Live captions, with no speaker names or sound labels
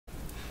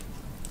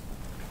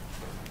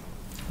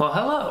Well,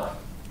 hello,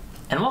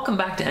 and welcome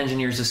back to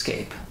Engineer's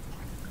Escape.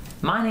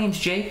 My name's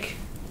Jake,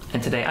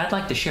 and today I'd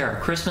like to share a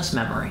Christmas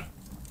memory.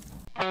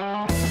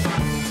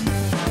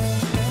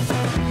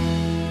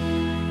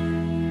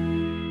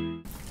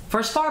 For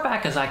as far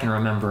back as I can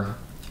remember,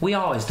 we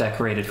always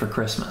decorated for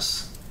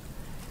Christmas.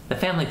 The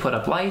family put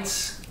up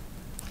lights,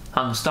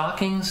 hung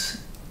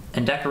stockings,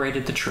 and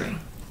decorated the tree.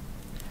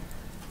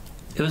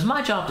 It was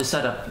my job to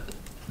set up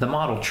the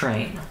model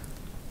train,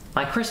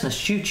 my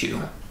Christmas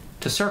Choo-Choo,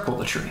 to circle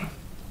the tree.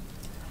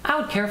 I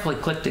would carefully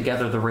click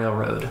together the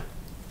railroad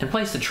and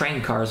place the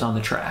train cars on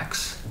the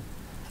tracks.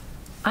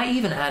 I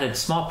even added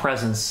small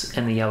presents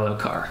in the yellow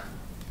car.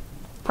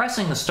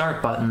 Pressing the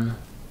start button,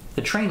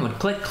 the train would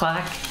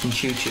click-clack and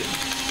choo-choo.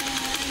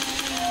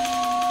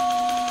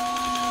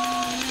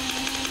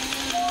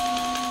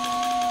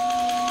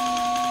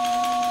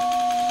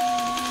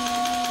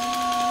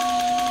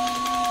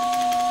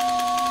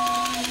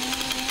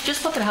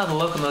 Just look at how the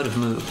locomotive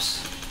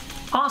moves.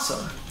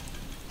 Awesome!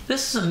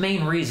 This is a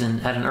main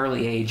reason at an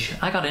early age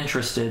I got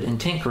interested in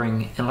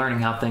tinkering and learning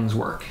how things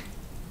work.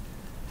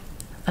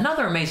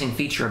 Another amazing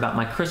feature about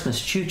my Christmas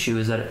Choo-Choo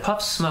is that it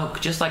puffs smoke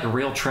just like a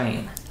real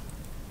train.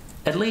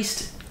 At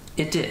least,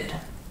 it did.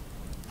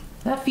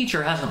 That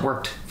feature hasn't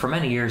worked for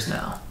many years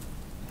now,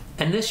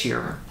 and this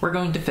year we're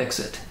going to fix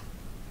it.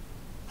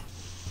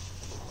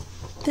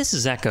 This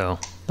is Echo,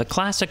 the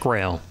classic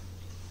rail.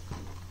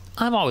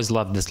 I've always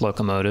loved this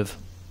locomotive.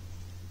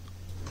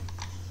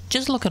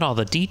 Just look at all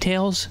the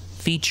details,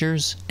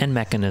 features, and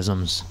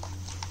mechanisms.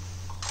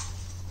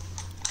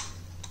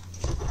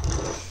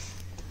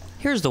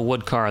 Here's the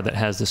wood car that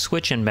has the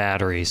switch and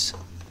batteries.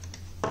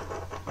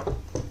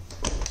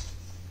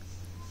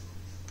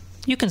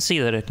 You can see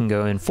that it can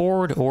go in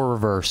forward or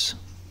reverse.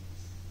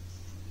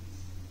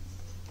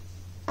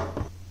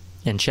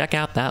 And check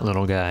out that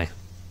little guy.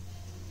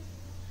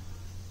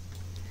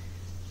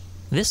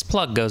 This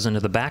plug goes into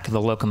the back of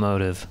the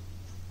locomotive.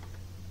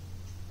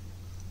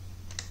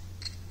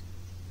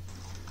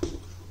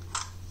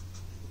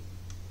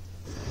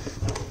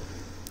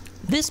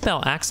 This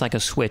bell acts like a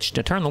switch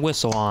to turn the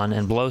whistle on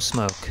and blow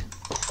smoke.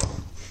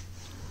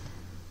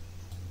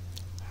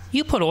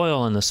 You put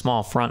oil in the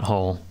small front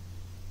hole,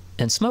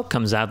 and smoke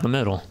comes out the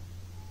middle.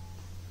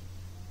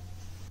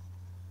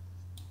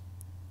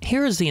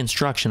 Here is the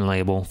instruction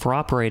label for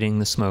operating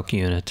the smoke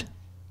unit.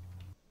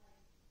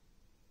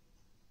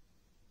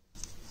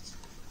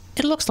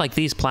 It looks like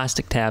these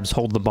plastic tabs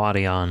hold the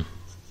body on.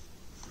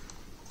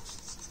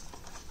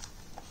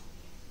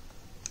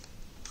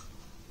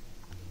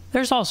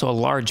 There's also a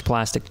large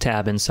plastic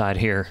tab inside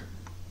here.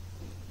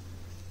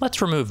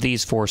 Let's remove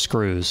these 4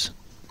 screws.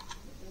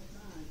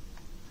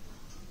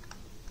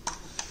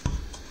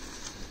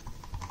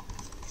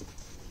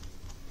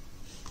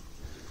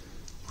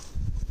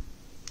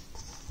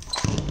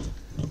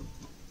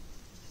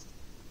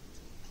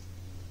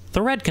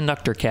 The red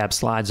conductor cap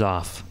slides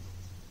off.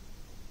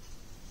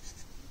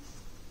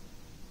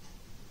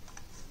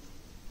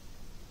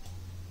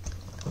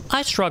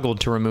 I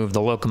struggled to remove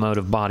the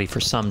locomotive body for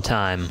some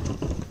time.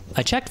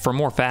 I checked for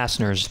more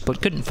fasteners,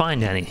 but couldn't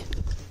find any.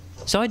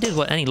 So I did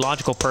what any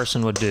logical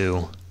person would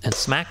do, and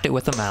smacked it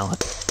with a mallet.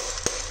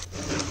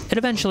 It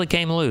eventually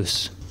came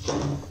loose.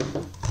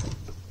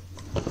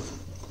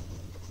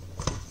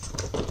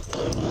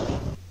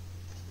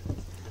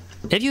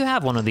 If you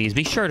have one of these,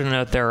 be sure to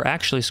note there are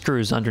actually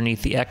screws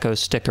underneath the Echo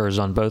stickers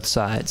on both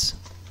sides.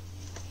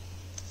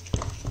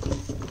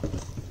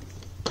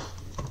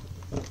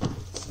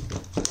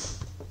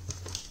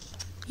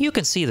 You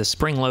can see the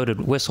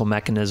spring-loaded whistle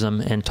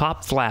mechanism and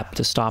top flap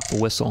to stop the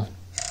whistle.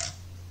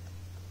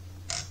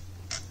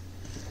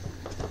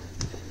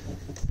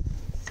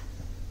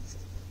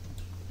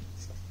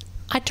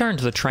 I turned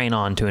the train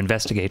on to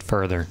investigate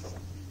further.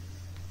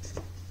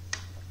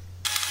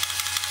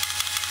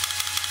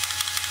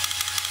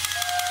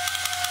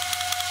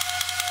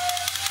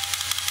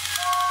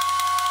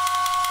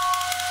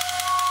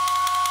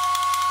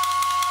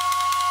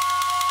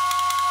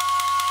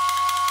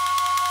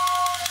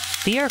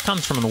 The air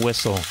comes from the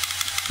whistle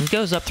and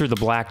goes up through the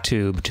black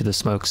tube to the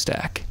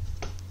smokestack.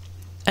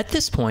 At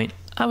this point,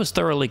 I was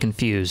thoroughly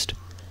confused.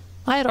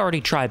 I had already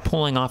tried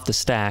pulling off the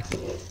stack,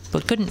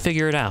 but couldn't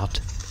figure it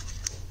out.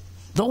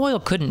 The oil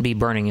couldn't be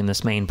burning in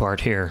this main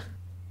part here.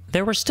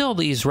 There were still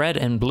these red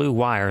and blue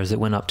wires that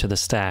went up to the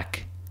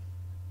stack.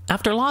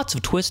 After lots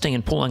of twisting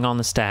and pulling on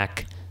the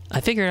stack,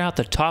 I figured out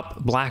the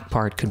top black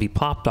part could be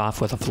popped off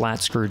with a flat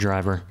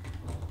screwdriver.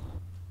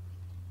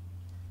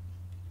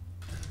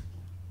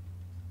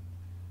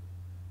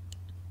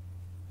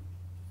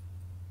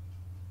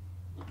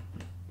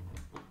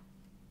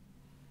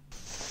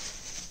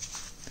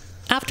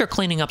 After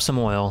cleaning up some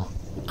oil,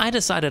 I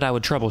decided I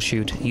would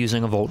troubleshoot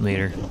using a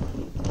voltmeter.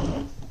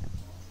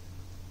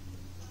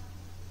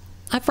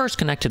 I first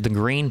connected the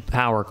green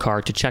power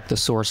card to check the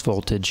source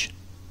voltage.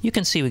 You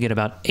can see we get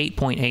about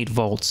 8.8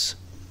 volts,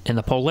 and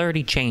the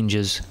polarity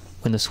changes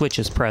when the switch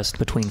is pressed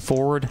between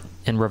forward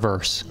and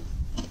reverse.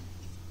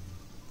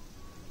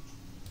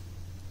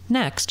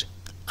 Next,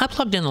 I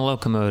plugged in the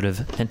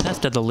locomotive and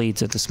tested the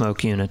leads at the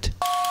smoke unit.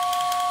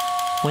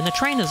 When the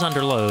train is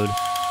under load,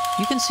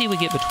 you can see we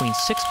get between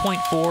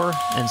 6.4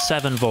 and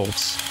 7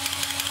 volts.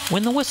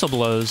 When the whistle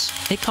blows,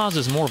 it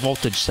causes more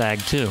voltage sag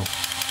too.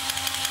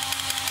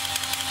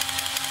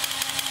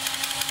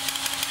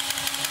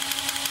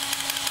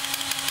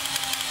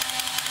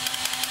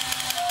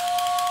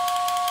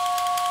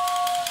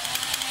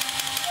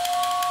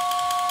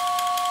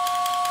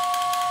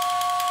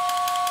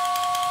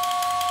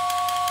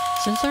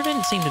 Since there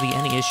didn't seem to be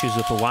any issues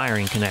with the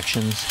wiring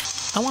connections,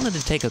 I wanted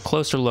to take a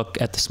closer look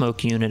at the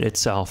smoke unit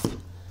itself.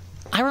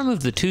 I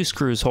removed the 2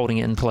 screws holding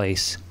it in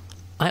place.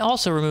 I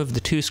also removed the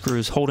 2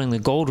 screws holding the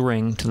gold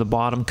ring to the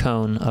bottom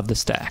cone of the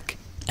stack.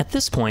 At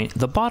this point,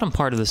 the bottom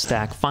part of the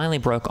stack finally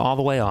broke all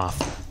the way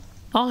off.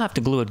 I'll have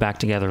to glue it back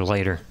together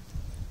later.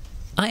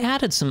 I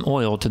added some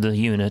oil to the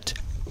unit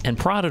and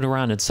prodded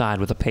around inside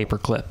with a paper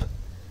clip.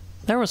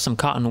 There was some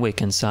cotton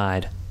wick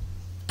inside.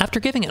 After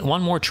giving it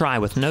one more try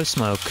with no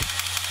smoke,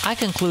 I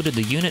concluded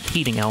the unit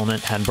heating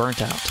element had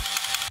burnt out.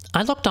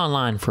 I looked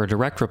online for a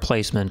direct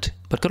replacement,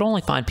 but could only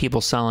find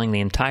people selling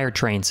the entire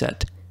train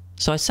set,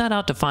 so I set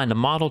out to find a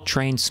model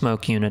train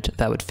smoke unit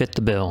that would fit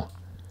the bill.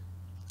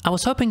 I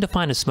was hoping to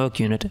find a smoke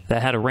unit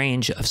that had a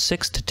range of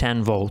 6 to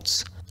 10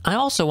 volts. I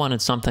also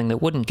wanted something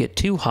that wouldn't get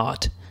too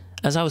hot,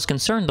 as I was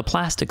concerned the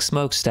plastic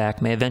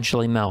smokestack may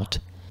eventually melt.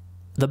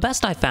 The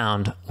best I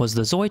found was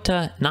the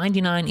ZOY-tuh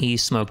 99E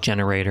smoke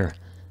generator.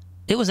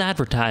 It was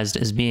advertised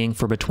as being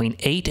for between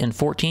 8 and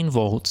 14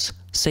 volts,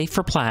 safe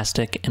for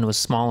plastic, and was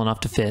small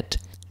enough to fit.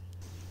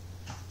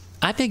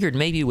 I figured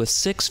maybe with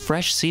 6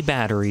 fresh C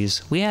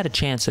batteries, we had a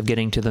chance of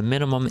getting to the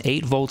minimum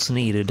 8 volts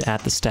needed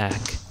at the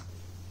stack.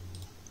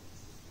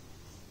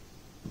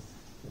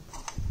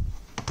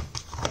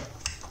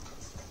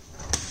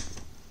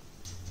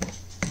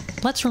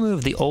 Let's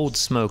remove the old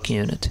smoke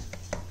unit.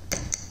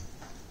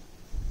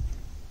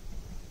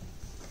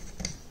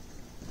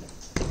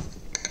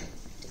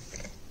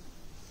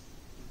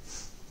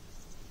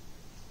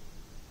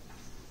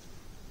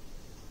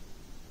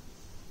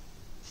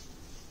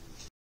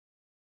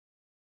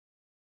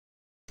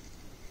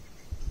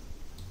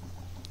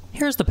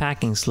 Here's the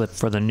packing slip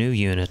for the new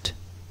unit.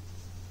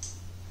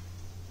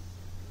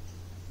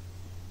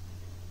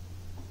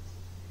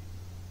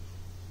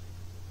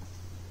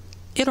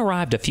 It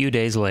arrived a few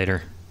days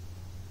later.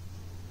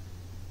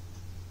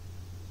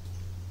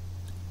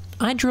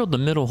 I drilled the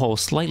middle hole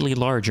slightly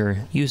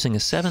larger using a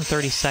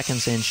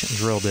 7/32"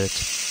 drill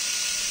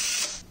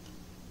bit.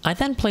 I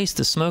then placed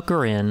the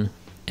smoker in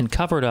and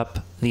covered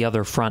up the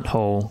other front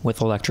hole with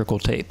electrical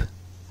tape.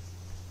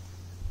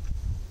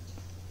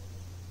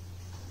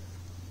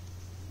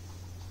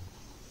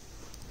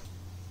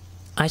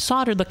 I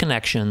soldered the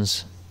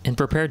connections and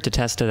prepared to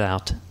test it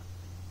out.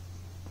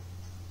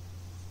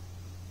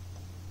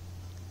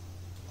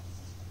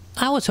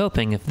 I was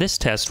hoping if this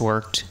test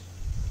worked,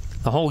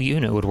 the whole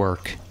unit would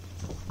work.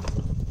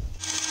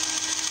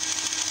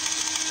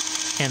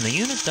 And the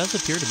unit does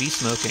appear to be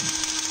smoking.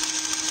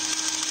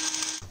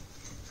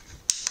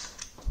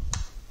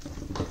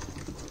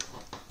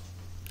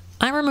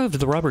 I removed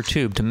the rubber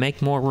tube to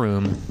make more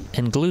room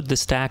and glued the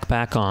stack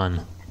back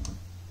on.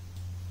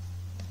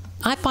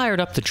 I fired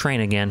up the train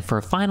again for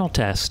a final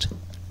test,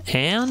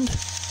 and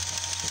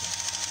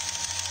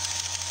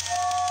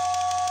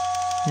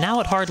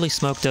now it hardly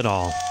smoked at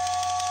all.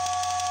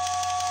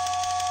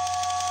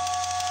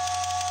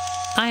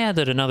 I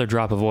added another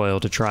drop of oil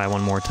to try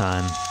one more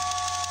time.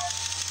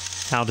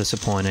 How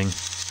disappointing.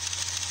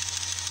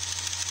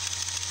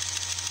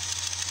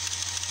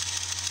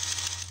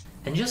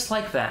 And just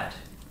like that,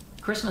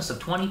 Christmas of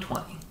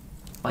 2020,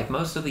 like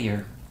most of the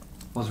year,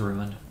 was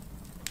ruined.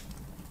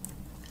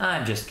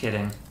 I'm just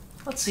kidding.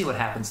 Let's see what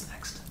happens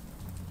next.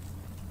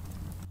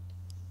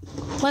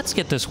 Let's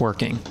get this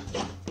working.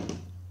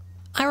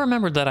 I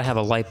remembered that I have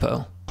a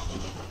LiPo,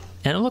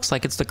 and it looks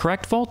like it's the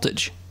correct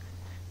voltage.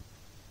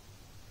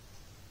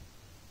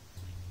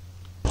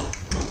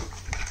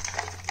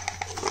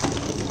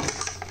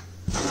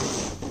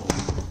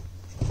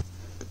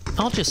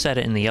 I'll just set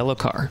it in the yellow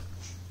car.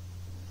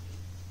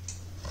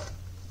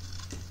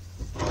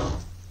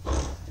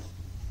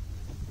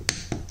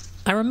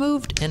 I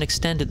removed and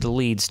extended the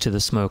leads to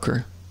the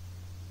smoker.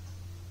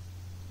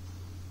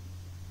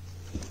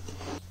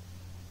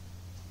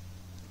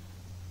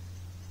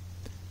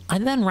 I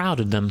then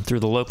routed them through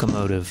the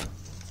locomotive.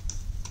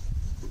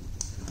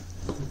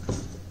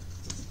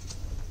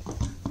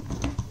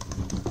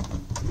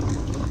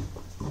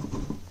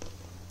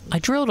 I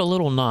drilled a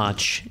little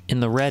notch in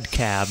the red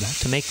cab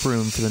to make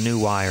room for the new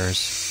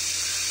wires.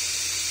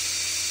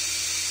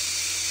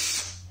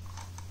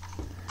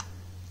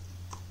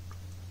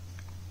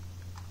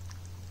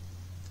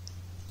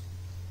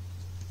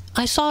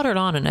 I soldered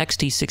on an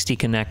XT60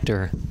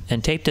 connector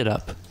and taped it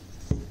up.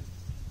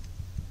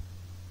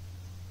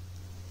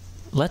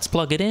 Let's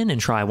plug it in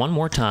and try one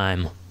more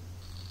time.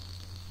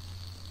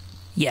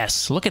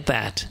 Yes, look at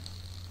that.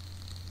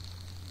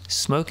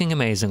 Smoking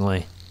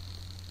amazingly.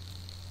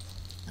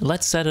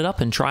 Let's set it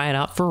up and try it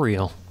out for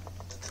real.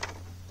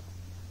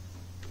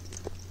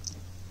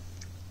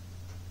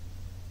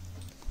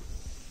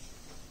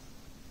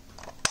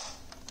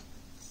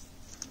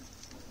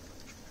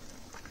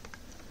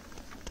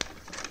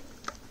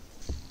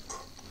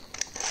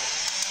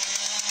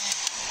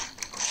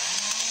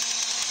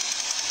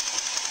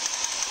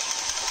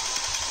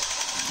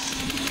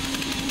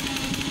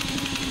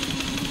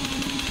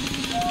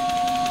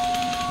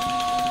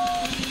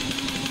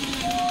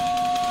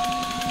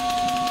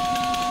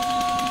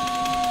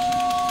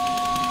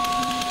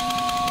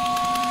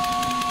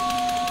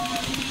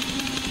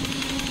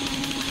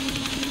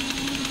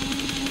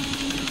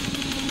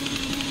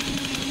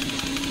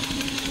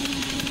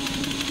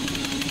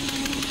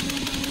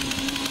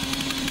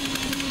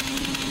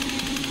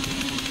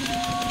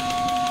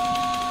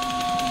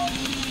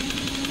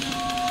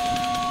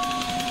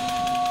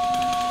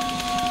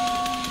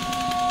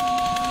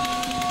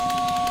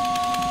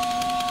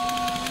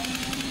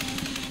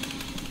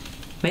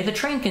 May the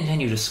train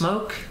continue to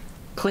smoke,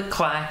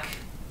 click-clack,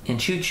 and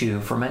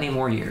choo-choo for many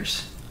more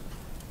years.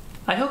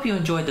 I hope you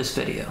enjoyed this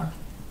video.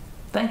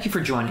 Thank you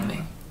for joining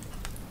me.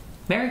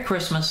 Merry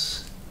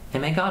Christmas,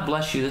 and may God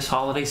bless you this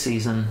holiday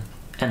season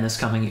and this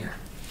coming year.